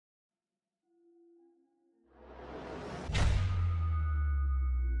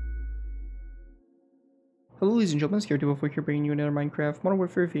Hello ladies and gentlemen, it's TWQ-1 here bringing you another Minecraft Modern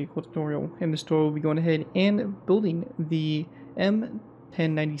Warfare vehicle tutorial. In this tutorial we'll be going ahead and building the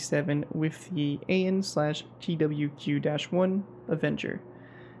M1097 with the AN/TWQ-1 Avenger.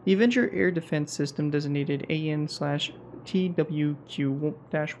 The Avenger air defense system designated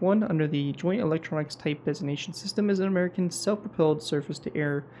AN/TWQ-1 under the Joint Electronics Type Designation System is an American self-propelled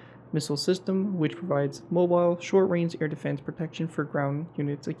surface-to-air missile system which provides mobile, short-range air defense protection for ground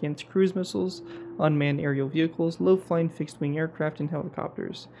units against cruise missiles, unmanned aerial vehicles, low-flying fixed-wing aircraft, and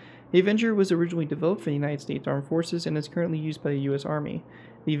helicopters. The Avenger was originally developed for the United States Armed Forces and is currently used by the U.S. Army.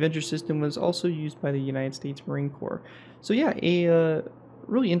 The Avenger system was also used by the United States Marine Corps. So yeah, a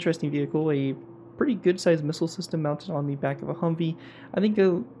really interesting vehicle, a pretty good-sized missile system mounted on the back of a Humvee. I think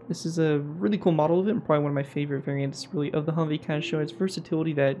this is a really cool model of it, and probably one of my favorite variants, really, of the Humvee, kind of showing its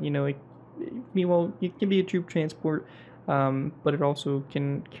versatility that, meanwhile, it can be a troop transport, but it also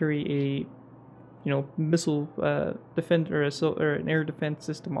can carry a, missile defender or an air defense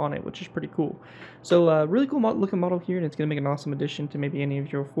system on it, which is pretty cool. So, really cool looking model here, and it's going to make an awesome addition to maybe any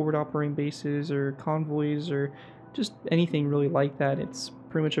of your forward operating bases or convoys or just anything really like that. It's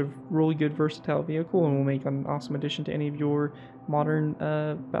pretty much a really good versatile vehicle and will make an awesome addition to any of your modern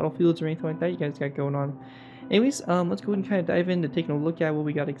battlefields or anything like that you guys got going on. Anyways, let's go ahead and kind of dive into taking a look at what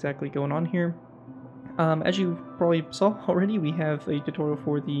we got exactly going on here. As you probably saw already, we have a tutorial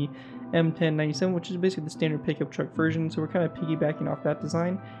for the M1097, which is basically the standard pickup truck version, so we're kind of piggybacking off that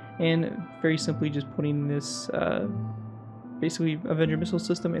design and very simply just putting this basically Avenger missile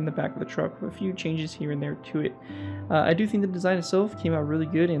system in the back of the truck with a few changes here and there to it. I do think the design itself came out really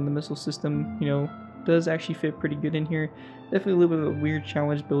good, and the missile system, does actually fit pretty good in here. Definitely a little bit of a weird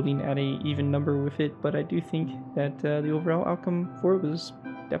challenge building at a even number with it, but I do think that the overall outcome for it was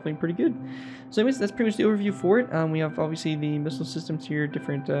definitely pretty good. So anyways, that's pretty much the overview for it. We have obviously the missile systems here,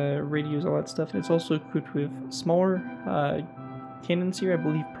 different radios, all that stuff, and it's also equipped with smaller cannons here. I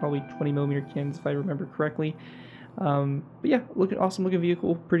believe probably 20mm cannons if I remember correctly. But yeah, awesome looking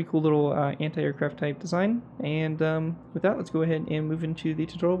vehicle, pretty cool little anti-aircraft type design, and with that, let's go ahead and move into the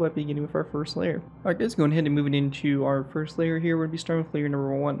tutorial by beginning with our first layer. Alright guys, going ahead and moving into our first layer here, we're going to be starting with layer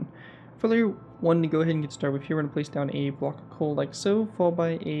number 1. For layer 1 to go ahead and get started with here, we're going to place down a block of coal like so, followed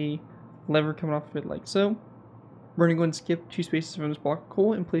by a lever coming off of it like so. We're going to go and skip 2 spaces from this block of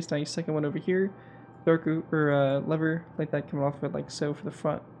coal and place down a second one over here, lever like that coming off of it like so for the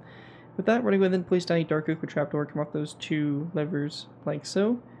front. With that, we're going to go ahead and place down a dark oak with trapdoor, come off those 2 levers like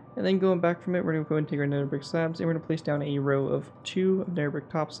so, and then going back from it, we're going to go ahead and take our nether brick slabs, and we're going to place down a row of 2 nether brick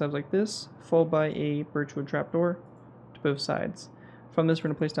top slabs like this, followed by a birchwood trapdoor to both sides. From this, we're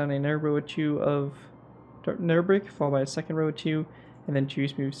going to place down another row of 2 of nether brick, followed by a second row of 2, and then 2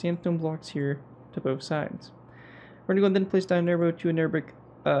 smooth sandstone blocks here to both sides. We're going to go ahead and then place down another row of 2 nether brick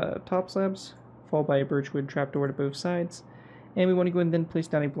top slabs, followed by a birchwood trapdoor to both sides. And we want to go ahead and then place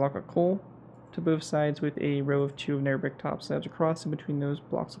down a block of coal to both sides with a row of 2 of nether brick top slabs across in between those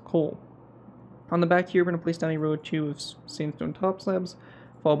blocks of coal. On the back here, we're going to place down a row of 2 of sandstone top slabs,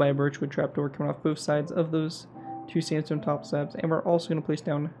 followed by a birchwood trapdoor coming off both sides of those 2 sandstone top slabs. And we're also going to place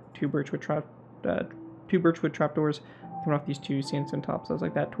down 2 birchwood trapdoors coming off these 2 sandstone top slabs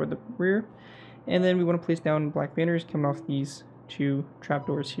like that toward the rear. And then we want to place down black banners coming off these 2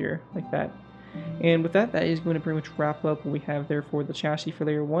 trapdoors here like that. And with that, that is going to pretty much wrap up what we have there for the chassis for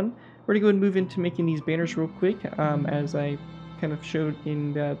layer 1. We're going to go ahead and move into making these banners real quick. As I kind of showed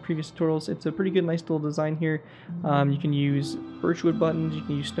in the previous tutorials, it's a pretty good, nice little design here. You can use birchwood buttons, you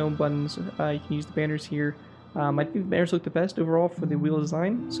can use stone buttons, you can use the banners here. I think the banners look the best overall for the wheel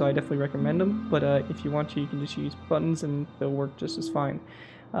design, so I definitely recommend them. But if you want to, you can just use buttons and they'll work just as fine.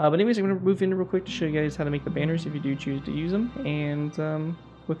 But anyways, I'm going to move in real quick to show you guys how to make the banners if you do choose to use them. And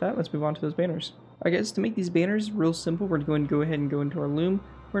with that, let's move on to those banners. Alright guys, to make these banners real simple, we're going to go ahead and go into our loom.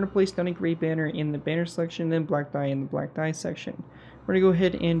 We're going to place down a gray banner in the banner selection and black dye in the black dye section. We're going to go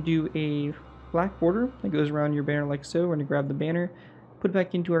ahead and do a black border that goes around your banner like so. We're going to grab the banner, put it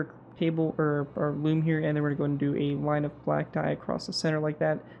back into our table or our loom here, and then we're going to go and do a line of black dye across the center like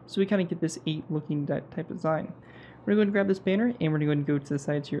that, so we kind of get this 8 looking type of design. We're going to grab this banner and we're going to go to the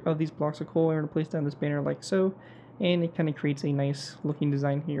sides here of these blocks of coal, and we're going to place down this banner like so, and it kind of creates a nice looking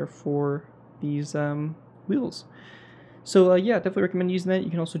design here for these wheels. So yeah, definitely recommend using that. You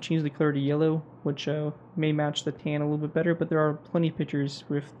can also change the color to yellow, which may match the tan a little bit better, but there are plenty of pictures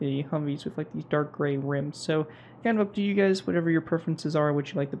with the Humvees with like these dark gray rims. So kind of up to you guys, whatever your preferences are,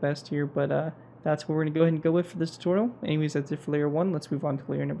 what you like the best here, but that's what we're going to go ahead and go with for this tutorial. Anyways, that's it for layer 1. Let's move on to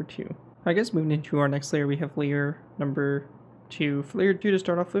layer number 2. I guess moving into our next layer, we have layer number 2. For layer 2 to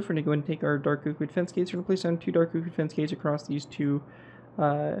start off with, we're going to go ahead and take our dark oak wood fence gates. We're going to place down 2 dark oak wood fence gates across these 2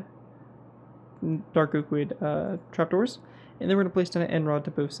 dark oak wood trapdoors, and then we're going to place down an end rod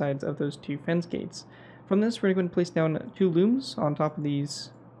to both sides of those 2 fence gates. From this, we're going to place down 2 looms on top of these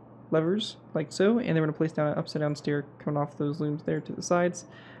levers, like so, and then we're going to place down an upside down stair coming off those looms there to the sides,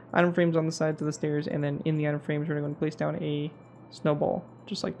 item frames on the sides of the stairs, and then in the item frames, we're going to place down a snowball,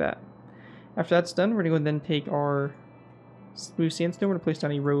 just like that. After that's done, we're going to go then take our smooth sandstone, we're going to place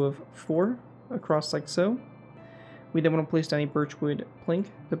down a row of 4 across like so. We then want to place down a birchwood plank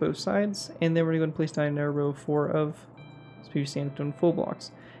to both sides, and then we're going to place down another row of 4 of smooth sandstone full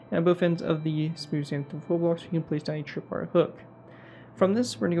blocks. And on both ends of the smooth sandstone full blocks, we can place down a tripwire hook. From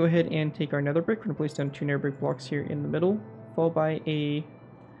this, we're going to go ahead and take our nether brick. We're going to place down 2 nether brick blocks here in the middle, followed by a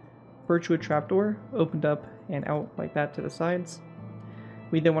birchwood trapdoor, opened up and out like that to the sides.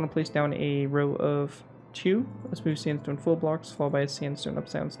 We then want to place down a row of 2 smooth sandstone full blocks, followed by a sandstone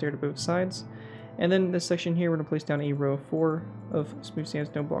upside down stair to both sides. And then this section here, we're going to place down a row of 4 of smooth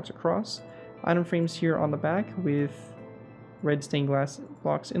sandstone blocks across. Item frames here on the back with red stained glass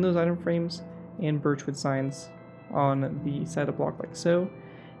blocks in those item frames, and birchwood signs on the side of the block like so.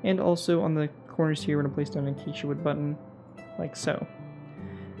 And also on the corners here, we're going to place down an acacia wood button like so.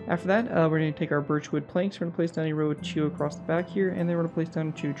 After that, we're going to take our birchwood planks, we're going to place down a row of 2 across the back here, and then we're going to place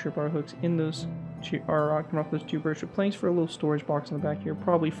down 2 tripwire hooks in those 2, or coming off those 2 birchwood planks for a little storage box in the back here,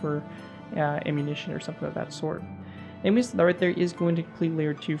 probably for ammunition or something of that sort. Anyways, that right there is going to complete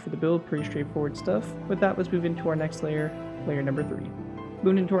layer 2 for the build. Pretty straightforward stuff. With that, let's move into our next layer, layer number 3.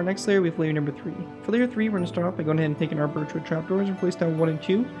 Moving into our next layer, we have layer number 3. For layer 3, we're going to start off by going ahead and taking our birchwood trapdoors and place down 1 and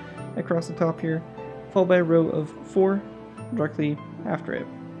 2 across the top here, followed by a row of 4 directly after it.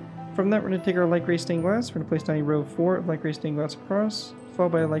 From that, we're going to take our light gray stained glass, we're going to place down a row of 4 of light gray stained glass across,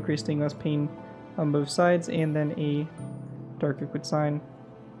 followed by a light gray stained glass pane on both sides, and then a dark oak wood sign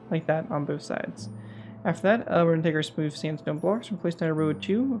like that on both sides. After that, we're going to take our smooth sandstone blocks and place down a row of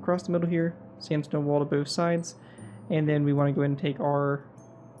 2 across the middle here, sandstone wall to both sides, and then we want to go ahead and take our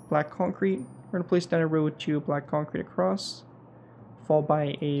black concrete. We're going to place down a row of 2 black concrete across, followed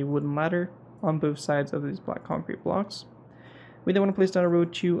by a wooden ladder on both sides of these black concrete blocks. We then want to place down a row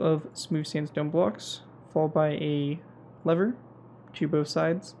of 2 of smooth sandstone blocks, followed by a lever to both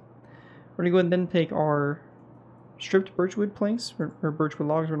sides. We're going to go ahead and then take our stripped birchwood planks, or birchwood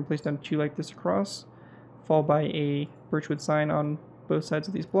logs. We're going to place down 2 like this across, followed by a birchwood sign on both sides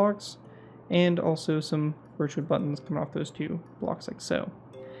of these blocks, and also some birchwood buttons coming off those 2 blocks like so.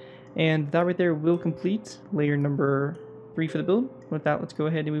 And that right there will complete layer number 3 for the build. With that, let's go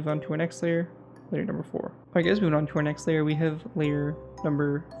ahead and move on to our next layer, layer number 4. Alright guys, moving on to our next layer, we have layer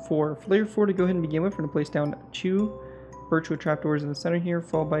number 4. For layer 4 to go ahead and begin with, we're going to place down 2 birchwood trapdoors in the center here,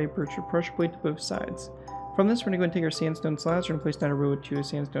 followed by a birchwood pressure plate to both sides. From this, we're going to go and take our sandstone slabs. We're going to place down a row of 2 of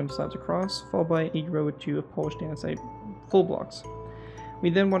sandstone slabs across, followed by a row of 2 of polished andesite full blocks. We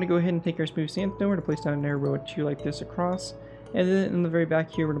then want to go ahead and take our smooth sandstone. We're going to place down another row of 2 like this across, and then in the very back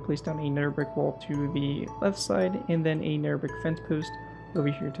here, we're going to place down a nether brick wall to the left side, and then a nether brick fence post over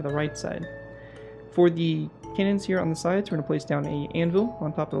here to the right side. For the cannons here on the sides, we're going to place down a anvil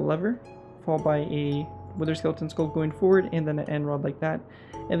on top of the lever, followed by a wither skeleton skull going forward, and then an end rod like that.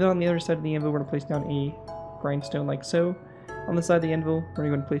 And then on the other side of the anvil, we're going to place down a grindstone like so. On the side of the anvil, we're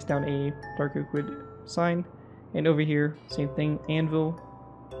going to place down a dark oak wood sign, and over here, same thing, anvil,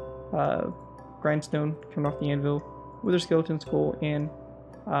 grindstone coming off the anvil, wither skeleton skull, and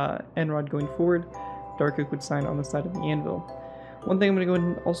end rod going forward, dark oak wood sign on the side of the anvil. One thing I'm going to go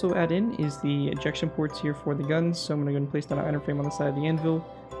ahead and also add in is the ejection ports here for the guns, so I'm going to go ahead and place down an iron frame on the side of the anvil,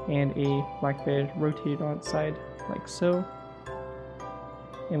 and a black bed rotated on its side like so.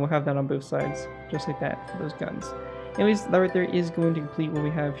 And we'll have that on both sides, just like that for those guns. Anyways, that right there is going to complete what we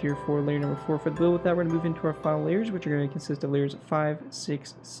have here for layer number 4 for the build. With that, we're going to move into our final layers, which are going to consist of layers 5,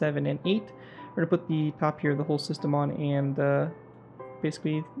 6, 7, and 8. We're going to put the top here of the whole system on, and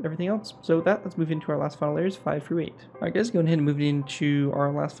basically everything else. So with that, let's move into our last final layers, 5 through 8. Alright guys, going ahead and move into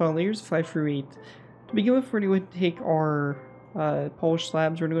our last final layers, 5 through 8. To begin with, we're going to take our polished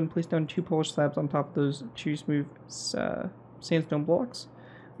slabs. We're going to place down 2 polished slabs on top of those 2 smooth sandstone blocks.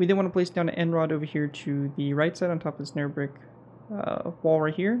 We then want to place down an end rod over here to the right side on top of this nether brick wall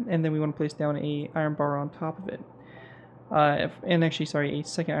right here, and then we want to place down a iron bar on top of it. And actually, sorry, a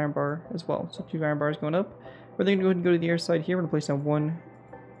second iron bar as well. So 2 iron bars going up. We're then going to go ahead and go to the other side here. We're going to place down 1,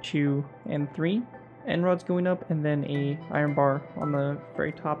 2, and 3 end rods going up, and then a iron bar on the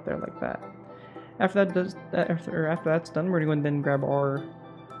very top there like that. After that's done, we're going to go and then grab our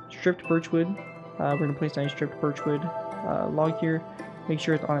stripped birchwood. We're going to place down a stripped birchwood log here. Make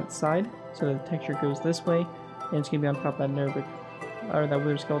sure it's on its side so that the texture goes this way, and it's going to be on top of that nether brick, or that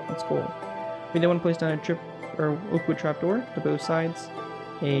wither skeleton skull. We then want to place down a oak wood trapdoor to both sides,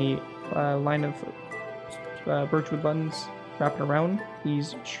 a line of birchwood buttons wrapping around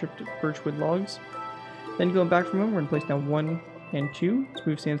these stripped birchwood logs. Then going back from them, we're going to place down 1 and 2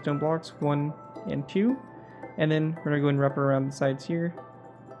 smooth sandstone blocks, 1 and 2, and then we're going to go and wrap it around the sides here,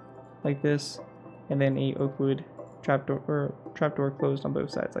 like this, and then a oakwood trapdoor closed on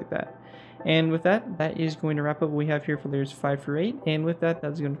both sides like that. And with that, that is going to wrap up what we have here for layers 5 through 8. And with that,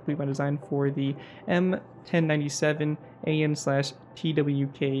 that's going to complete my design for the M1097 AN /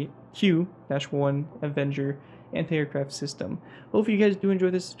 TWQ-1 Avenger anti-aircraft system. Hopefully you guys do enjoy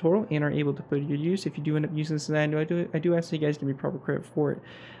this tutorial and are able to put it to good use. If you do end up using this design, I do ask that you guys give me proper credit for it.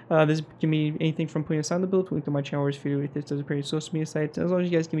 This can be anything from putting aside the build to link to my channel or video with this does pretty social media sites. As long as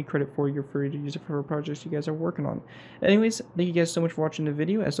you guys give me credit for it, you're free to use it for projects you guys are working on. Anyways, thank you guys so much for watching the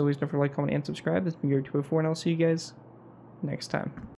video. As always, don't forget to like, comment, and subscribe. This has been DerekFrostWestbrook, and I'll see you guys next time.